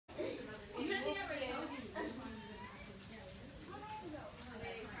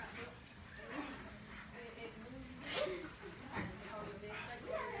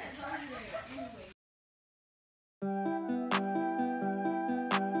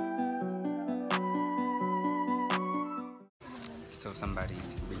So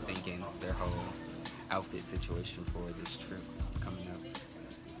somebody's rethinking their whole outfit situation for this trip coming up.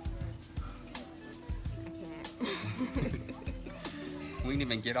 I can't. We didn't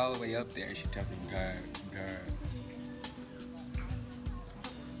even get all the way up there. She talking, girl.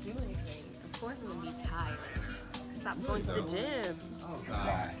 You ain't saying, of course I'm gonna be tired. Stop going to the gym. Oh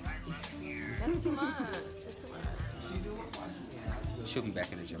God. That's too much. That's too much. She'll be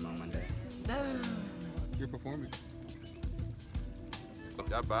back in the gym on Monday. No. Your performance.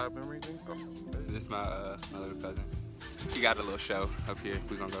 Y'all vibe and everything? This is my little cousin. She got a little show up here.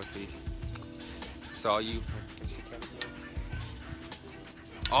 We're gonna go see. Saw you.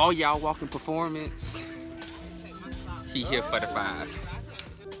 All y'all walking performance. He here for the 5.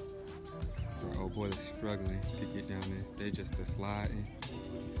 Our old boy is struggling to get down there. They just a sliding.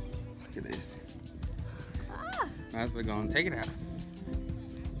 Look at this. Might as well go and take it out.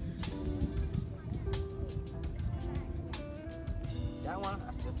 That one,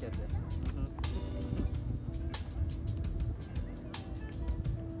 I just kept it.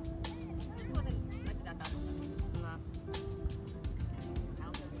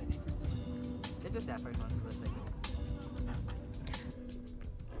 It's just that first one. Let's take it.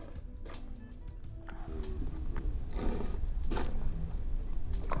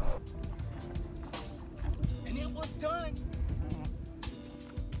 And it was done.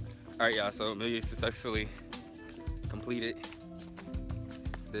 All right, y'all. So Amelia successfully completed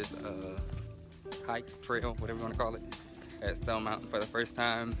this hike, trail, whatever you want to call it, at Stone Mountain for the first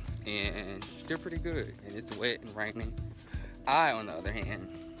time, and she did pretty good. And it's wet and raining. I, on the other hand,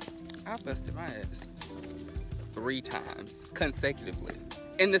 I busted my ass 3 times consecutively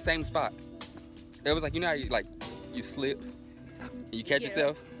in the same spot. It was like, you know how you slip and you catch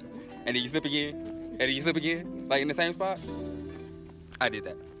yourself and then you slip again and then you slip again, like in the same spot? I did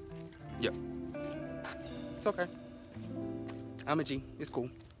that. Yep. It's okay. I'm a G. It's cool.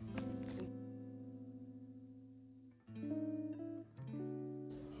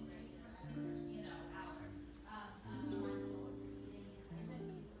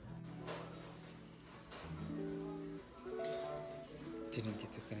 Didn't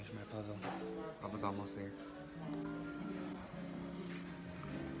get to finish my puzzle. I was almost there.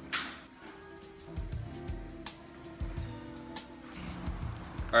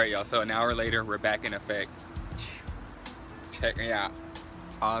 All right, y'all, so an hour later, we're back in effect. Check me out.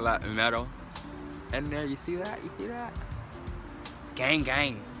 All that metal in there, you see that? You see that? Gang,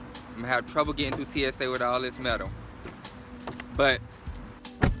 gang. I'm gonna have trouble getting through TSA with all this metal. But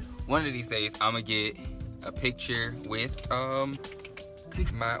one of these days, I'm gonna get a picture with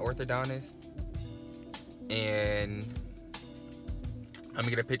my orthodontist, and I'm gonna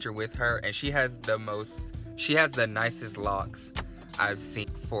get a picture with her, and she has the nicest locks I've seen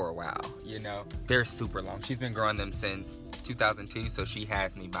for a while, you know? They're super long. She's been growing them since 2002, so she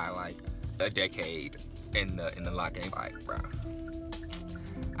has me by like a decade in the lock game. Like, bro,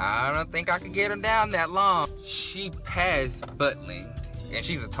 I don't think I could get them down that long. She has butt length, and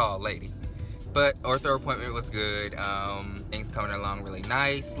she's a tall lady. But ortho appointment was good. Things coming along really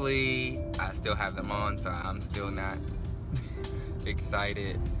nicely. I still have them on, so I'm still not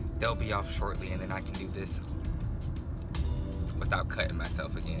excited. They'll be off shortly, and then I can do this without cutting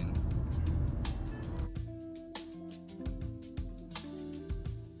myself again.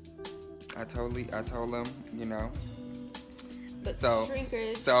 I told them, you know. But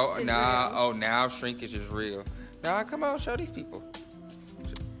shrinkage is now, real. oh, now shrinkage is real. Now, come on, show these people.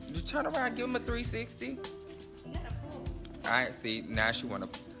 You turn around, give them a 360. You gotta pull. I see. Now she wanna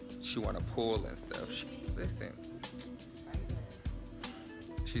pull and stuff. Listen,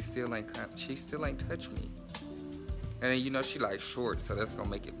 she still ain't touched me. And then, you know, she like short, so that's gonna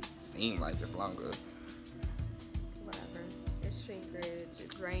make it seem like it's longer. Whatever. It's shrinkage.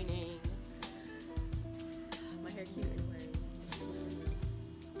 It's raining. My hair cute anyways.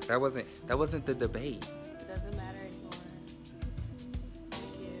 That wasn't the debate. It doesn't matter anymore.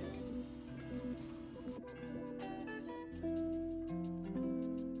 Thank you.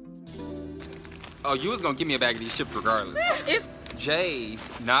 Oh, you was gonna give me a bag of these chips regardless. It's J's,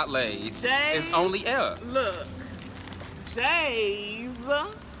 not Lay's. J's? It's only F. Look, J's,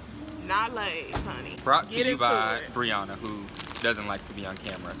 not Lay's, honey. Brought to Get you into by it. Brianna, who doesn't like to be on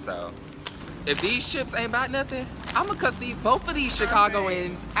camera. So, if these chips ain't about nothing, I'ma cuss both of these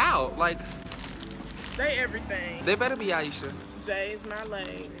Chicagoans out. Like, Say everything. they better be Aisha. J's, not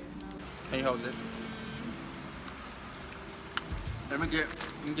Lay's. Can you hold this? Let me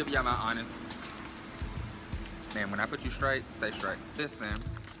give y'all my honest. Man, when I put you straight, stay straight. This thing,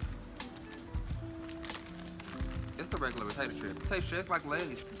 it's the regular potato chip. It tastes just like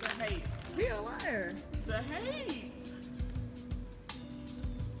Lay's. The hate. Be a liar. The hate.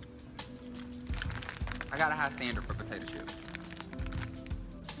 I got a high standard for potato chips.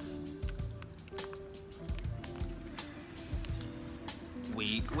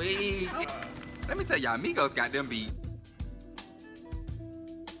 Weak. Let me tell y'all, Migos got them beat.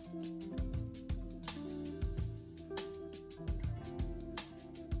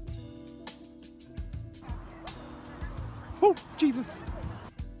 Oh, Jesus.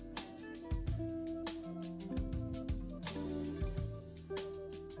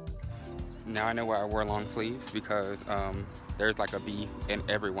 Now I know why I wore long sleeves, because there's like a B in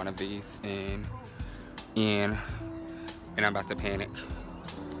every one of these, and I'm about to panic.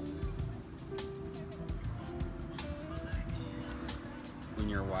 When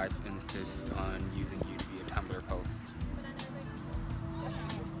your wife insists on using you to be a Tumblr post.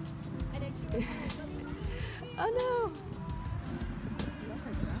 Oh no!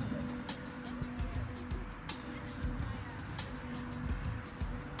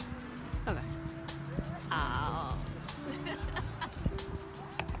 Okay. Ow.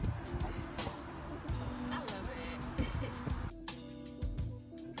 I love it.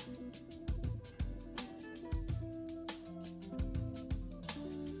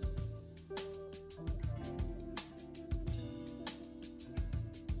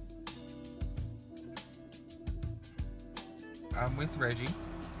 I'm with Reggie,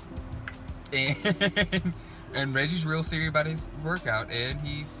 and Reggie's real serious about his workout, and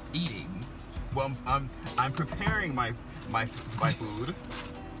he's eating. Well, I'm preparing my food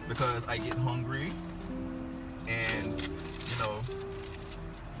because I get hungry, and you know,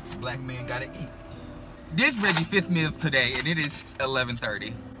 black men gotta eat. This Reggie's 5th meal today, and it is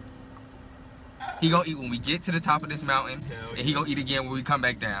 11:30. He gonna eat when we get to the top of this mountain, and he gonna eat again when we come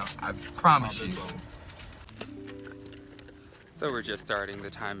back down. I promise you. So we're just starting. The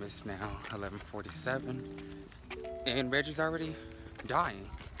time is now 11:47, and Reggie's already dying.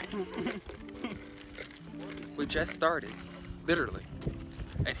 We just started, literally,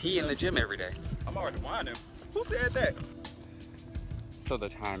 and he in the gym every day. I'm already whining. Who said that? So the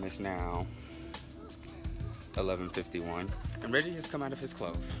time is now 11:51, and Reggie has come out of his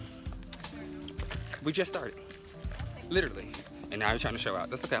clothes. We just started, literally, and now he's trying to show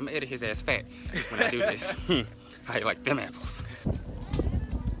out. That's okay. I'm gonna edit his ass fat when I do this. How you like them apples? So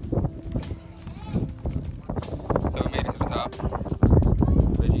we made it to the top.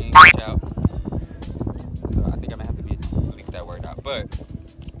 Reggie ain't reach out. So I think I'm gonna have to leak that word out. But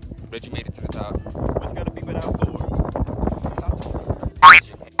Reggie made it to the top. What's gotta be without Thor? It's out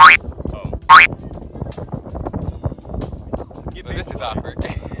there.